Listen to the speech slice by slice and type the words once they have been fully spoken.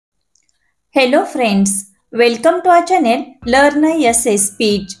Hello friends, welcome to our channel Learn Essay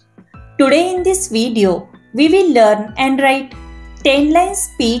Speech. Today in this video, we will learn and write 10-line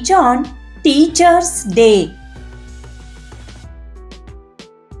speech on Teacher's Day.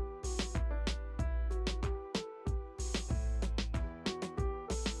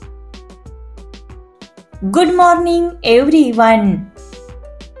 Good morning everyone.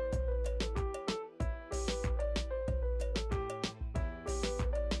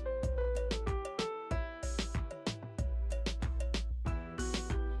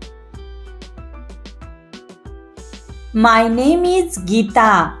 My name is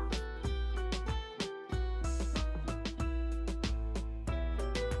Geeta.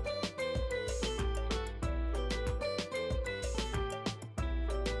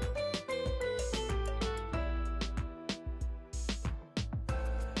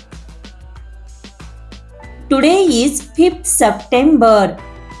 Today is 5th September.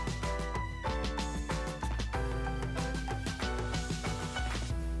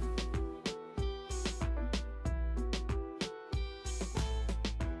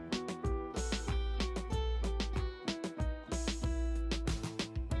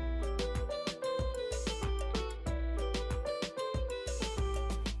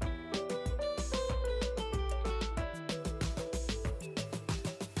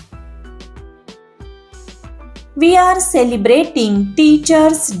 We are celebrating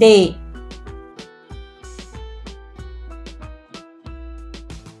Teacher's Day.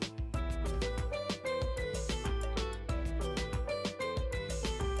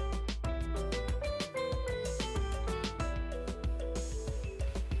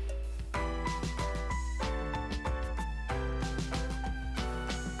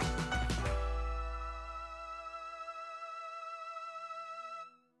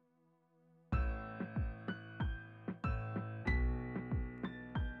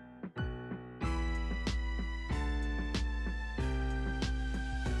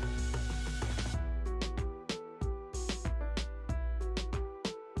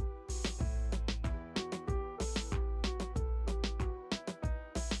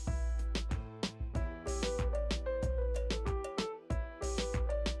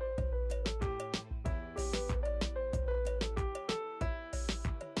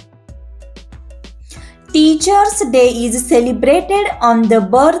 Teacher's Day is celebrated on the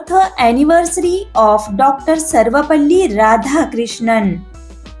birth anniversary of Dr. Sarvapalli Radhakrishnan.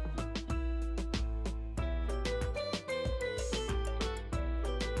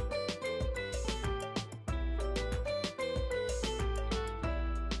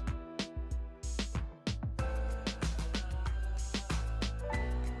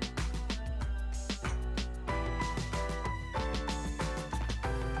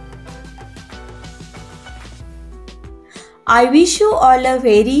 I wish you all a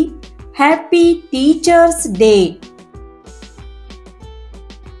very happy Teacher's Day.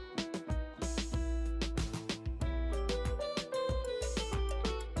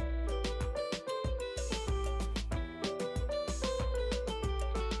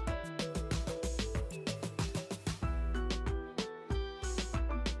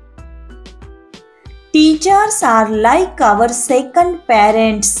 Teachers are like our second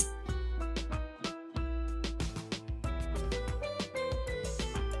parents.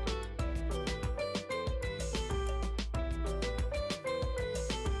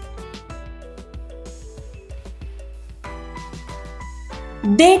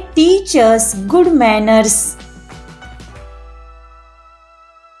 They teach us good manners.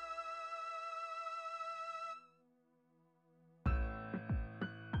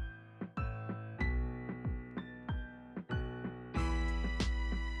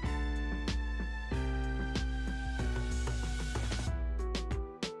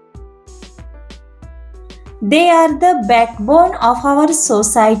 They are the backbone of our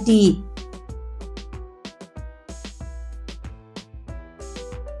society.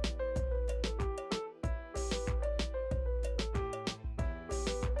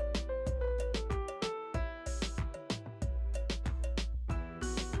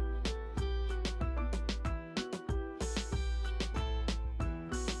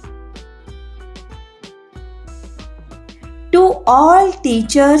 To all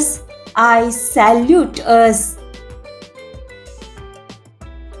teachers, I salute us.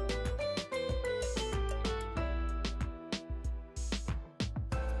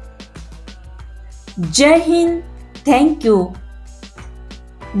 Jai Hind, thank you.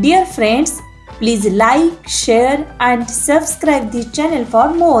 Dear friends, please like, share and subscribe the channel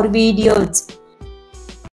for more videos.